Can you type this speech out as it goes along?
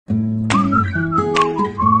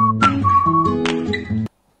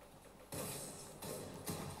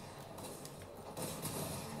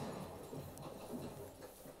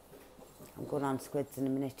on squids in a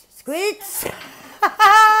minute. Squids!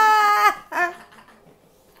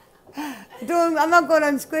 I'm not going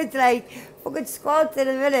on squids like fucking squads in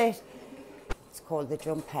a minute. It's called the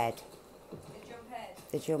jump head. The jump head?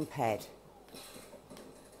 The jump head.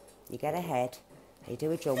 You get a head, you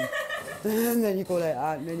do a jump, and then you go like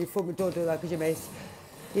that, and then you fucking don't do that because you miss.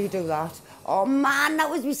 You do that. Oh man, that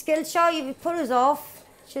was my skill shot. You put us off.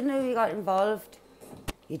 Shouldn't have you got involved.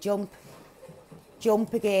 You jump.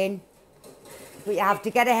 Jump again. But you have to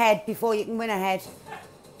get a head before you can win a head.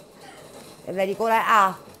 And then you go like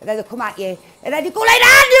that, and then they come at you. And then you go like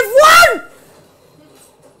that, and you've won!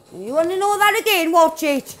 And you want to know that again, watch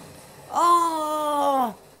it.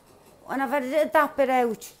 Oh, when I've edited that bit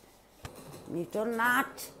out. You've done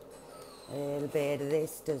that. A little bit of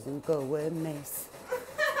this doesn't go amiss.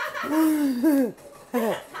 A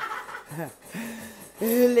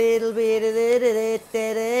little bit of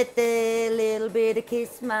it, a little bit of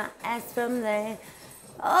kiss my ass from there.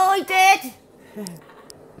 Oh, I did.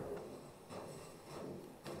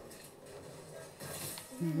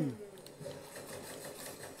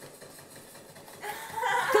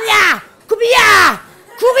 Come here! Come here!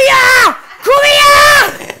 Come here! Come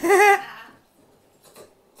here!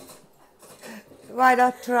 Why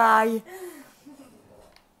not try?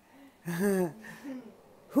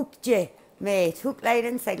 Hooked you, mate. Hook, line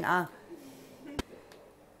and sinker.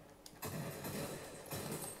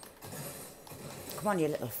 Come on, you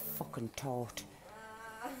little fucking tort.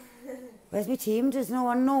 Where's my team? Does no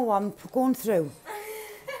one know what I'm going through?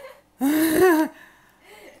 Do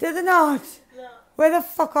they not? No. Where the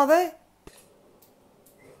fuck are they?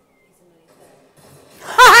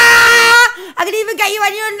 I can even get you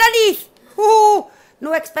when you're underneath. Ooh,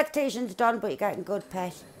 no expectations done, but you're getting good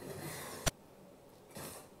pet.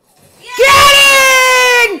 Yeah. Get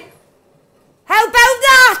in! How about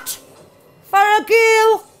that? For a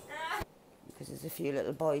girl? Because there's a few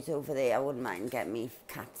little boys over there I wouldn't mind getting me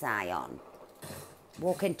cat's eye on.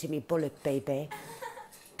 Walk into me bullet, baby.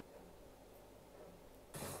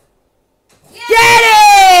 Yeah. Get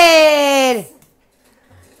in!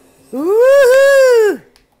 Woohoo!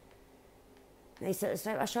 Nice little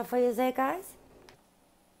sniper shot for you there, guys.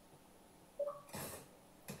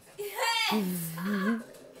 Yes.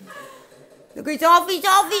 Look, he's off, he's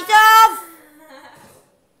off, he's off!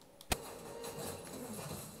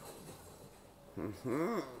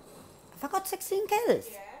 Have I got 16 kills?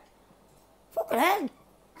 Yeah. Fucking hell.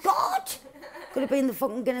 God! Could have been the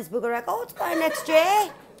fucking Guinness Book of Records by next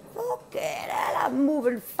year. Fucking hell, I'm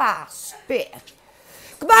moving fast, bitch.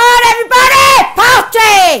 Come on, everybody!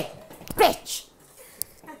 Party! Bitch!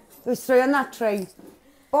 There's 3 on that tree.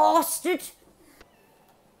 Bastard!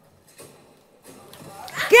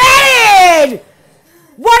 Get in!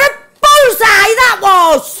 What a bullseye that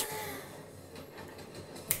was!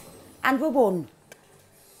 And we won.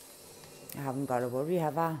 I haven't got to worry,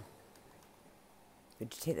 have I?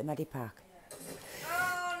 Did you take the medipack?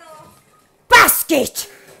 Oh no! Basket!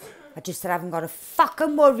 I just said I haven't got to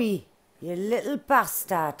fucking worry. You little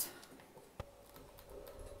bastard.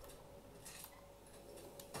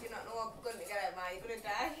 Do you not know what going to get out of my, you're going to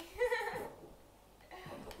die.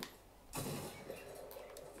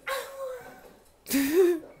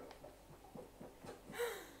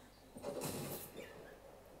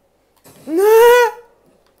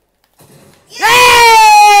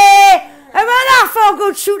 Hey! I'm on that for a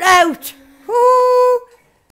good shootout.